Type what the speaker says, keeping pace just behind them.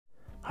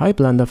Hi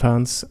Blender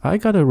fans, I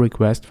got a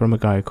request from a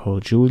guy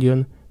called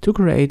Julian to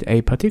create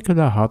a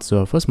particular hard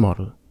surface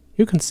model.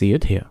 You can see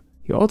it here.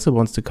 He also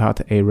wants to cut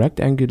a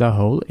rectangular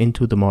hole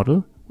into the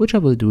model, which I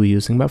will do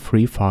using my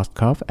free fast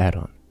curve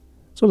add-on.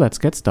 So let's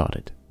get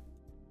started.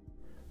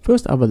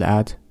 First I will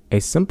add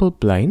a simple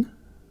plane,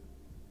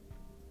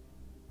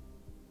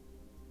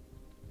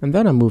 and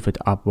then I move it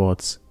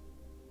upwards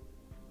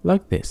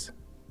like this.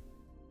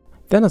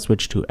 Then I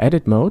switch to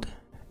edit mode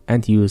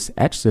and use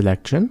edge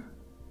selection.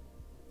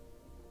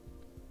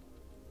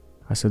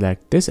 I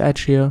select this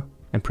edge here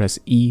and press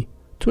E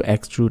to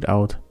extrude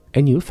out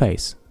a new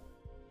face.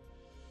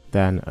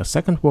 Then a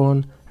second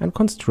one and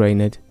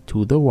constrain it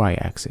to the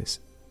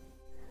y-axis.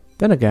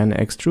 Then again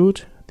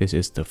extrude, this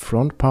is the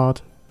front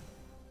part.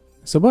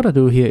 So what I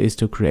do here is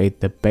to create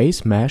the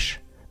base mesh,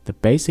 the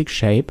basic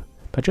shape,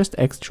 by just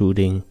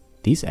extruding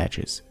these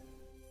edges.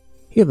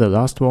 Here the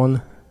last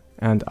one,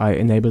 and I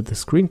enable the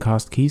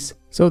screencast keys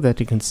so that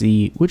you can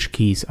see which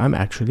keys I'm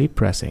actually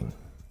pressing.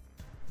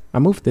 I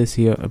move this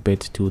here a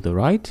bit to the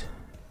right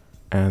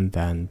and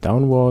then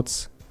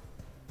downwards,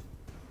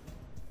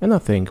 and I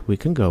think we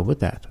can go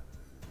with that.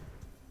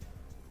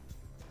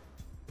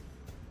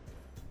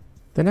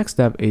 The next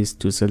step is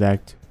to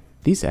select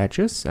these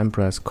edges and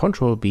press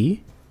Ctrl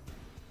B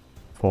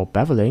for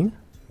beveling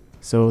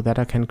so that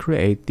I can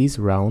create these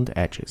round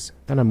edges.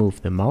 Then I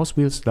move the mouse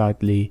wheel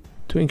slightly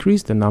to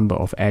increase the number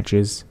of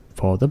edges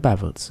for the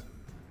bevels.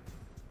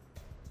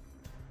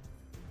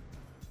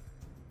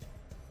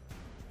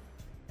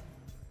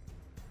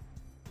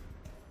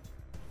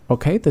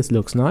 Okay, this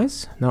looks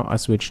nice. Now I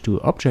switch to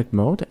object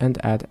mode and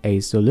add a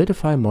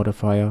solidify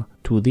modifier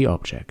to the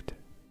object.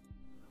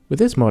 With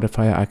this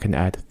modifier I can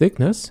add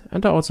thickness,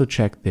 and I also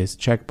check this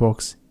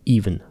checkbox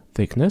even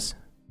thickness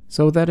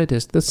so that it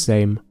is the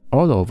same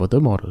all over the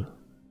model.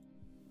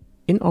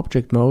 In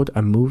object mode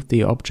I move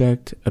the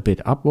object a bit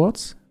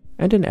upwards,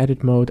 and in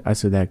edit mode I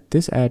select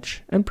this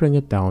edge and bring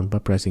it down by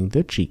pressing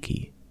the G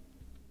key.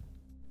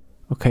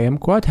 Okay, I'm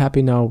quite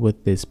happy now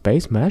with this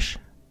base mesh.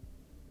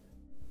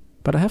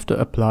 But I have to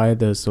apply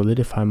the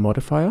solidify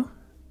modifier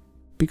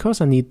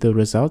because I need the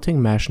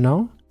resulting mesh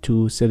now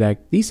to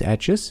select these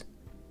edges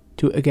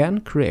to again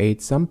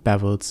create some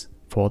bevels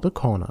for the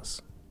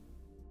corners.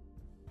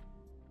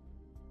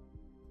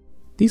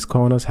 These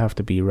corners have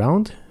to be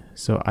round,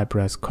 so I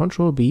press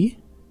Ctrl B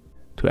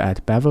to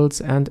add bevels,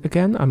 and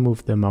again I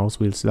move the mouse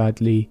wheel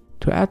slightly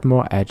to add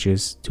more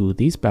edges to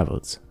these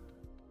bevels.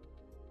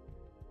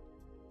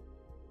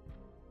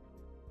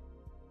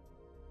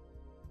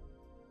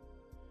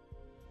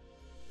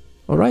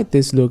 Alright,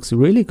 this looks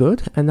really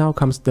good, and now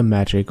comes the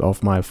magic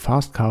of my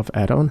fast curve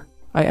add-on.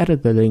 I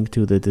added the link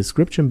to the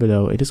description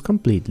below, it is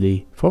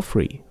completely for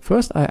free.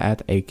 First I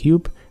add a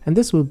cube, and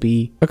this will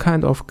be a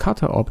kind of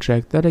cutter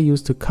object that I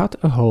use to cut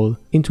a hole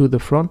into the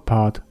front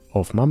part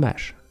of my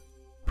mesh.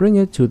 Bring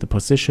it to the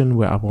position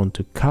where I want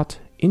to cut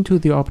into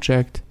the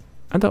object,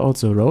 and I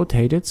also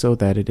rotate it so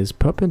that it is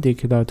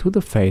perpendicular to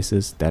the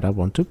faces that I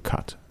want to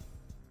cut.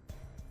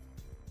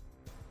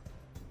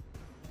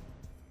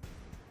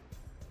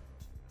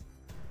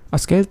 I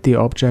scaled the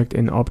object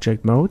in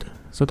object mode,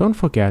 so don't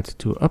forget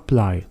to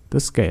apply the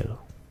scale.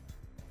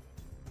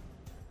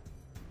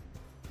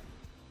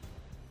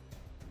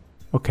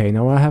 Okay,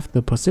 now I have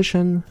the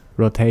position,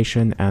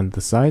 rotation and the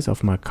size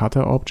of my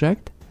cutter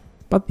object,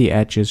 but the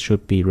edges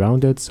should be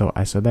rounded, so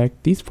I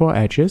select these 4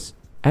 edges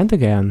and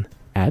again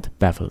add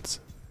bevels.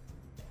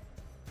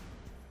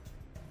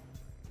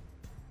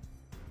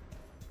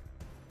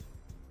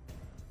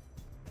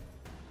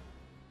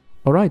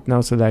 Alright,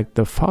 now select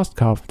the fast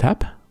curve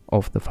tab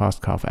of the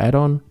fast curve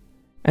add-on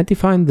and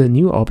define the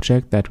new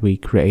object that we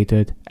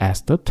created as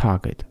the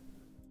target.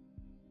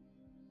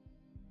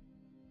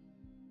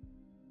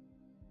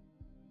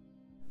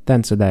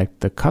 Then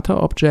select the cutter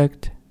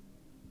object,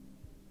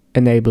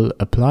 enable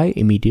apply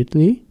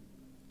immediately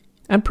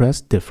and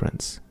press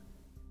difference.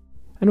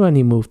 And when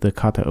you move the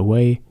cutter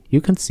away, you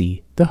can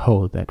see the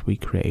hole that we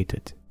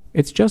created.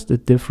 It's just a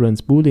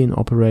difference Boolean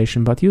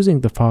operation, but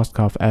using the fast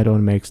curve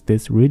add-on makes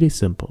this really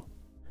simple.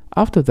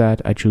 After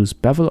that I choose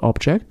bevel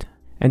object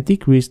and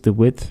decrease the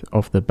width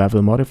of the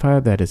bevel modifier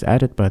that is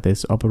added by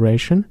this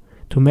operation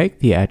to make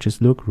the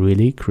edges look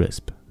really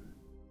crisp.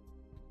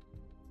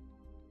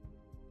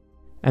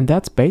 And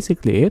that's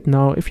basically it.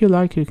 Now if you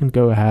like, you can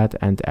go ahead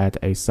and add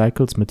a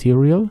cycles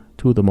material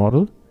to the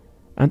model,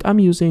 and I'm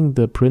using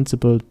the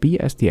principled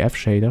BSDF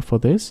shader for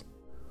this,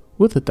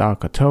 with a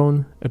darker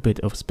tone, a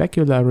bit of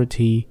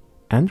specularity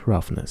and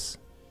roughness.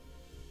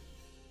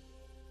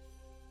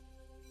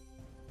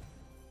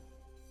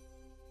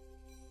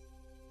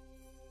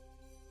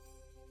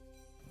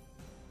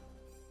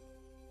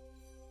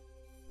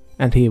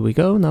 And here we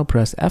go, now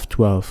press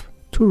F12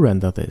 to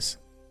render this.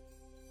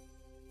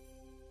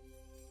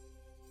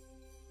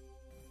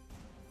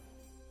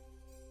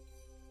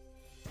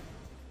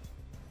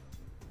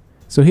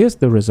 So here's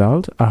the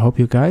result. I hope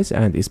you guys,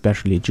 and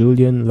especially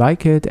Julian,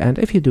 like it, and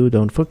if you do,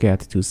 don't forget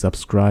to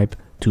subscribe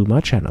to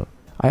my channel.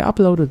 I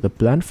uploaded the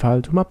blend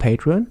file to my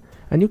Patreon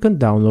and you can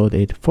download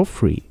it for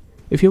free.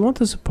 If you want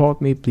to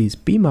support me, please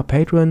be my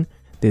patron.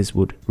 This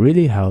would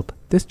really help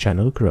this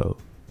channel grow.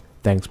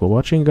 Thanks for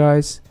watching,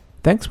 guys.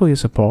 Thanks for your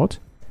support,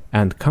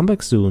 and come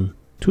back soon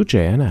to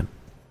JNN.